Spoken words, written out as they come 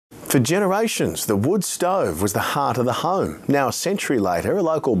For generations, the wood stove was the heart of the home. Now, a century later, a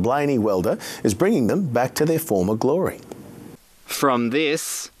local Blaney welder is bringing them back to their former glory. From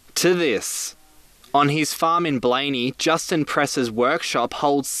this to this. On his farm in Blaney, Justin Press's workshop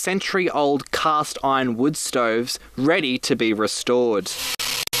holds century-old cast iron wood stoves ready to be restored.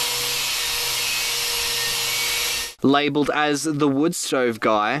 Labelled as the wood stove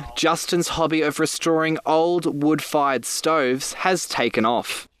guy, Justin's hobby of restoring old wood-fired stoves has taken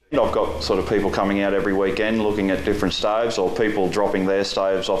off. I've got sort of people coming out every weekend looking at different stoves, or people dropping their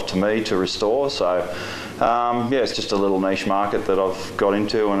stoves off to me to restore. So, yeah, it's just a little niche market that I've got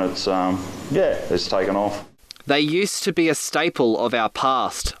into, and it's taken off. They used to be a staple of our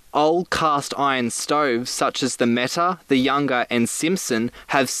past. Old cast iron stoves such as the Meta, the Younger and Simpson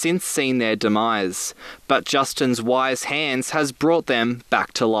have since seen their demise. But Justin's wise hands has brought them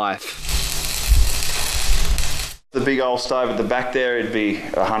back to life. The big old stove at the back there, it'd be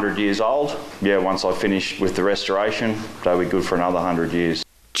 100 years old. Yeah, once I finish with the restoration, they'll be good for another 100 years.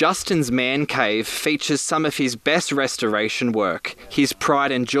 Justin's man cave features some of his best restoration work. His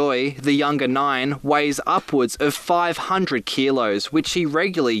pride and joy, the Younger 9, weighs upwards of 500 kilos, which he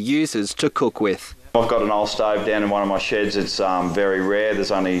regularly uses to cook with. I've got an old stove down in one of my sheds. It's very rare.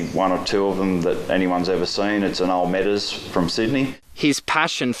 There's only one or two of them that anyone's ever seen. It's an old Metas from Sydney. His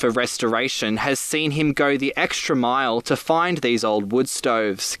passion for restoration has seen him go the extra mile to find these old wood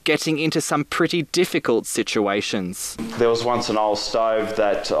stoves, getting into some pretty difficult situations. There was once an old stove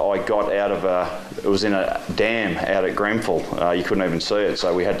that I got out of it was in a dam out at Grenfell. You couldn't even see it,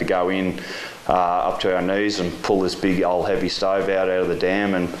 so we had to go in up to our knees and pull this big old heavy stove out of the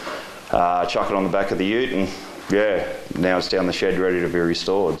dam and chuck it on the back of the ute, and yeah, now it's down the shed ready to be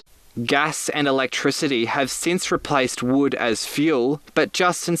restored. Gas and electricity have since replaced wood as fuel, but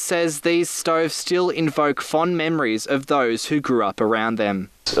Justin says these stoves still invoke fond memories of those who grew up around them.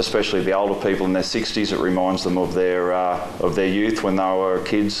 Especially the older people in their 60s, it reminds them of their youth when they were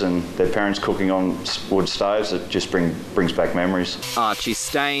kids and their parents cooking on wood stoves. It just brings back memories. Archie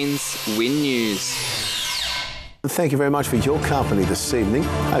Staines, Win News. Thank you very much for your company this evening.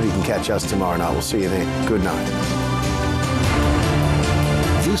 Hope you can catch us tomorrow night. We'll see you then. Good night.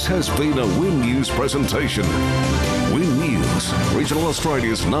 This has been a Win News presentation. Win News, Regional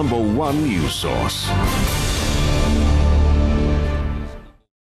Australia's #1 news source.